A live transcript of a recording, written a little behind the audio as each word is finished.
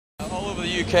All over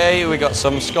the UK, we got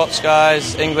some Scots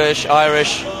guys, English,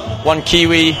 Irish, one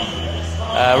Kiwi,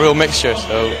 real mixture.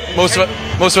 So most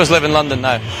of us live in London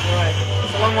now. Right.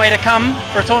 It's a long way to come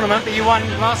for a tournament, but you won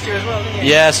last year as well, didn't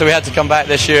you? Yeah, so we had to come back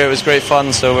this year. It was great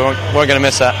fun, so we weren't going to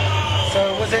miss that.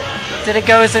 So did it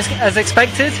go as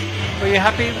expected? Were you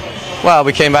happy? Well,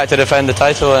 we came back to defend the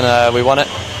title and we won it.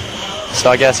 So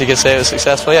I guess you could say it was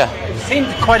successful, yeah. It seemed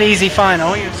quite an easy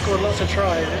final. You scored lots of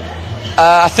tries.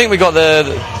 I think we got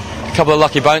a couple of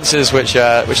lucky bounces which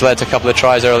led to a couple of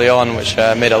tries early on, which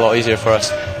made it a lot easier for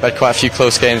us. We had quite a few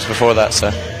close games before that.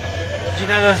 So. Do you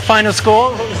know the final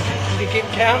score? Did you keep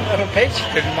count on a pitch?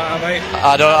 Didn't matter, mate.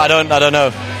 I don't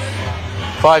know.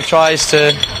 5 tries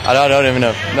to... I don't even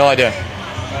know. No idea.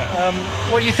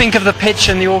 What do you think of the pitch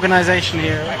and the organisation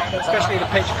here, especially the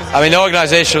pitch? I mean, the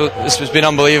organisation has been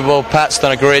unbelievable. Pat's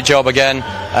done a great job again,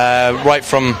 right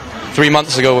from 3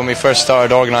 months ago when we first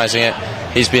started organising it.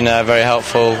 He's been very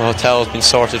helpful. The hotel's been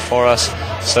sorted for us,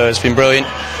 so it's been brilliant.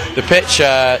 The pitch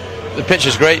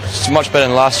is great. It's much better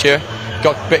than last year.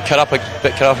 Got a bit cut up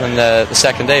in the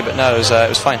second day, but no, it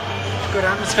was fine. Good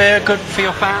atmosphere, good for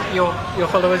your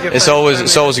followers. It's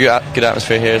always a good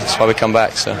atmosphere here. That's why we come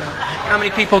back. So. How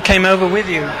many people came over with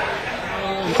you?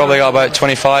 Probably got about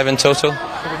 25 in total.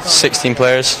 16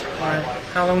 players. Right.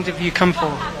 How long did you come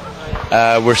for?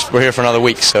 We're here for another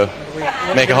week, so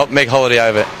make a holiday out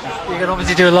of it. You can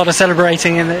obviously do a lot of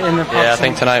celebrating in the pubs. Yeah, I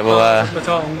think tonight we'll. What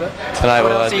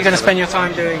else are you going to spend your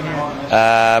time doing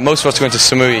here? Most of us are going to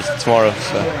Samui tomorrow,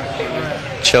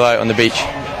 so chill out on the beach.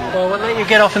 Well, we'll let you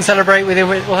get off and celebrate with you.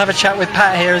 We'll have a chat with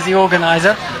Pat here as the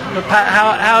organiser. But Pat,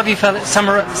 how have you felt? Sum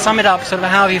it up. Sort of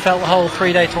how have you felt the whole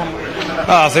 3-day tournament?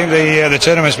 I think the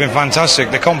tournament's been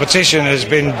fantastic. The competition has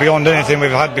been beyond anything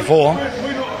we've had before.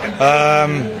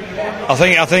 I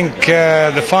think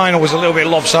the final was a little bit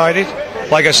lopsided.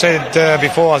 Like I said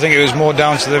before, I think it was more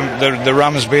down to the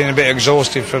Rams being a bit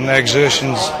exhausted from their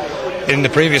exertions in the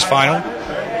previous final.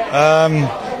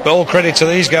 But all credit to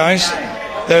these guys.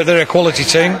 They're a quality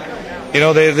team. You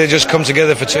know, they just come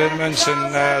together for tournaments,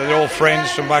 and they're all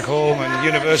friends from back home and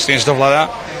university and stuff like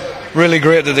that. Really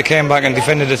great that they came back and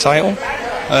defended the title,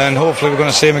 and hopefully we're going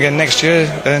to see them again next year.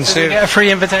 And so get a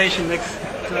free invitation.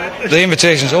 The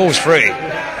invitation's always free.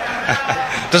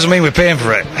 Doesn't mean we're paying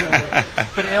for it.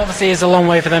 But it obviously is a long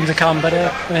way for them to come. But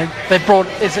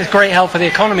it's a great help for the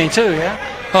economy too, yeah.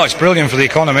 Oh, it's brilliant for the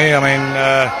economy. I mean,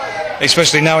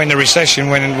 especially now in the recession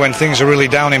when things are really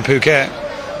down in Phuket.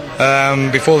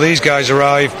 Before these guys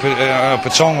arrived,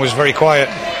 Patong was very quiet,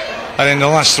 and in the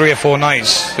last 3 or 4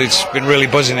 nights, it's been really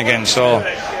buzzing again. So,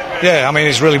 yeah, I mean,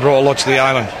 it's really brought a lot to the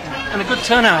island. And a good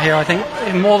turnout here, I think,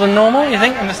 more than normal. You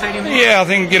think in the stadium? Yeah, I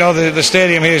think the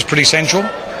stadium here is pretty central.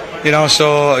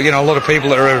 So a lot of people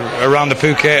that are around the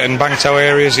Phuket and Bangtao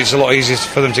areas, it's a lot easier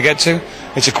for them to get to.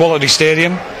 It's a quality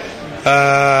stadium.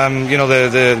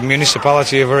 The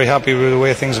municipality are very happy with the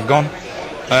way things have gone.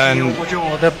 And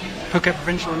the Phuket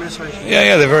Provincial Administration?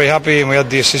 Yeah, they're very happy, and we had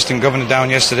the Assistant Governor down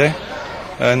yesterday,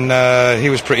 and he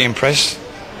was pretty impressed.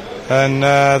 And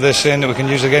they're saying that we can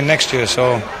use it again next year,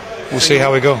 so we'll see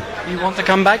how we go. You want to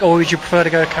come back, or would you prefer to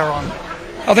go to Caron?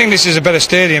 I think this is a better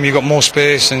stadium. You've got more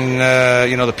space, and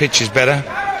the pitch is better.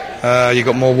 You've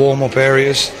got more warm-up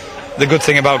areas. The good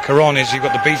thing about Caron is you've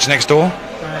got the beach next door.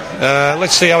 Right.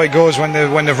 Let's see how it goes when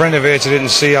they've renovated it, and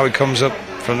see how it comes up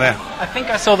from there. I think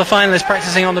I saw the finalists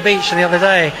practicing on the beach the other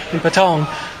day in Patong.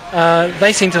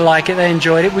 They seemed to like it. They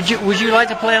enjoyed it. Would you like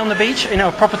to play on the beach in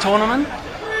a proper tournament?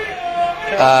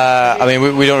 I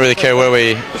mean, we don't really care where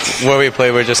we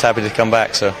play. We're just happy to come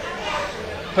back. So.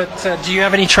 But do you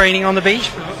have any training on the beach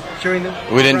during the?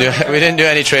 We didn't do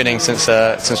any training since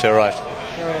we arrived.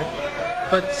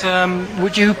 But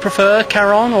would you prefer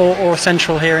Caron or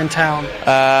Central here in town?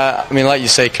 I mean, like you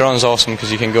say, Caron's awesome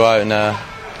because you can go out and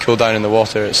cool down in the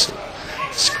water. It's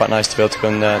quite nice to be able to go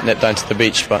and nip down to the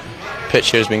beach. But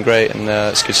pitch here has been great, and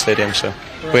it's a good stadium, so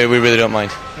we really don't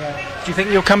mind. Yeah. Do you think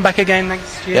you'll come back again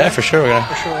next year? Yeah, for sure. We're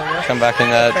gonna come back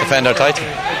and defend our title.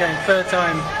 Again, 3rd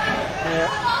time.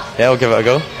 Yeah, we'll give it a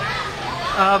go.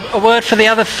 A word for the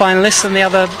other finalists and the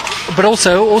other, but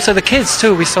also the kids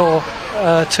too. We saw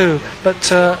too.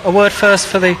 But a word first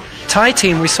for the Thai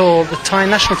team. We saw the Thai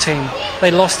national team.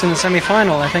 They lost in the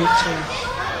semi-final, I think, to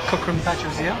Kukrum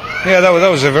Thatchers. Yeah, that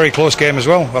was a very close game as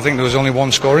well. I think there was only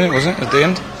one score in it, wasn't it, at the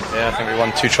end? Yeah, I think we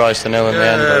won 2 tries to 0 in the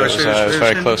end, but it was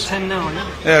very close. 10-0,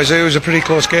 yeah, it was a pretty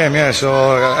close game, yeah. So,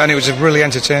 and it was a really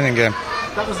entertaining game.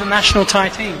 That was the national Thai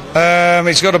team?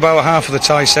 It's got about half of the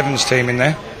Thai Sevens team in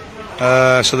there.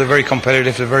 So they're very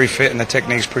competitive, they're very fit, and their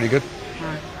technique's pretty good.